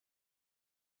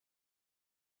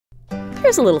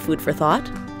Here's a little food for thought.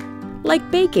 Like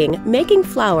baking, making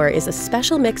flour is a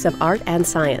special mix of art and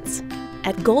science.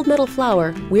 At Gold Medal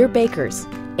Flour, we're bakers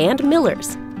and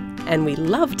millers, and we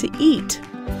love to eat.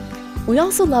 We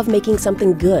also love making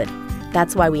something good.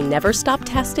 That's why we never stop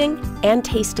testing and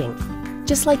tasting.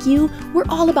 Just like you, we're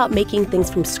all about making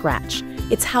things from scratch.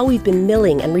 It's how we've been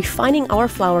milling and refining our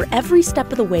flour every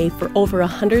step of the way for over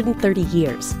 130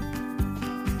 years.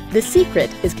 The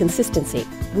secret is consistency.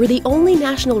 We're the only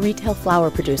national retail flour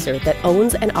producer that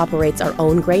owns and operates our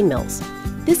own grain mills.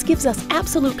 This gives us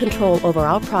absolute control over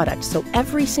our product, so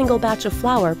every single batch of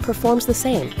flour performs the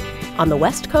same. On the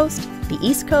West Coast, the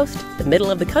East Coast, the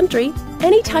middle of the country,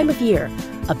 any time of year,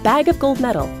 a bag of Gold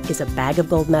Medal is a bag of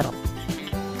Gold Medal.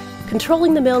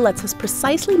 Controlling the mill lets us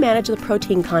precisely manage the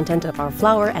protein content of our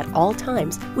flour at all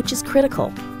times, which is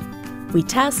critical. We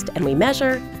test and we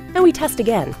measure, and we test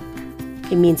again.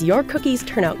 It means your cookies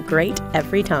turn out great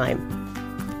every time.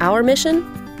 Our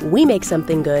mission? We make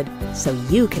something good so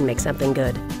you can make something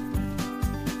good.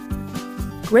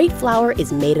 Great flour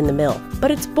is made in the mill,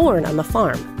 but it's born on the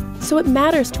farm, so it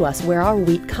matters to us where our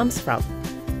wheat comes from.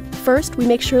 First, we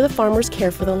make sure the farmers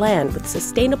care for the land with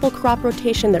sustainable crop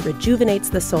rotation that rejuvenates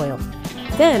the soil.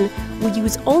 Then, we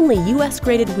use only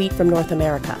U.S.-graded wheat from North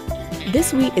America.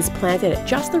 This wheat is planted at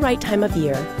just the right time of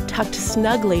year, tucked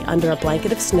snugly under a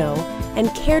blanket of snow, and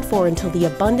cared for until the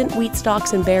abundant wheat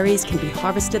stalks and berries can be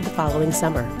harvested the following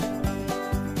summer.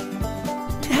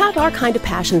 To have our kind of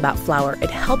passion about flour, it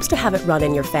helps to have it run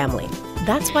in your family.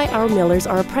 That's why our millers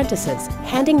are apprentices,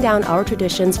 handing down our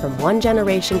traditions from one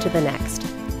generation to the next.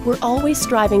 We're always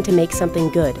striving to make something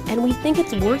good, and we think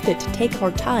it's worth it to take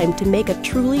our time to make a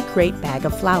truly great bag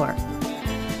of flour.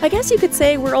 I guess you could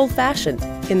say we're old-fashioned,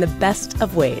 in the best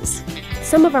of ways.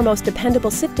 Some of our most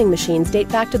dependable sifting machines date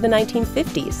back to the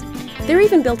 1950s. They're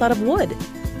even built out of wood.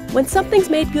 When something's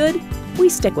made good, we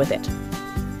stick with it.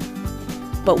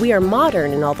 But we are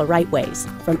modern in all the right ways,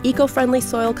 from eco-friendly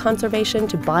soil conservation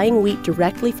to buying wheat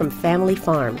directly from family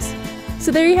farms.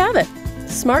 So there you have it.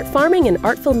 Smart farming and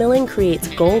artful milling creates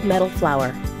Gold Medal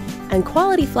flour. And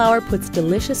quality flour puts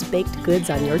delicious baked goods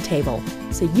on your table,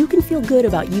 so you can feel good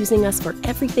about using us for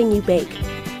everything you bake.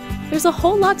 There's a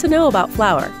whole lot to know about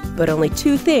flour, but only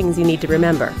 2 things you need to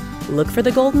remember. Look for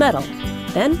the Gold Medal,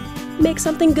 then make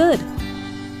something good.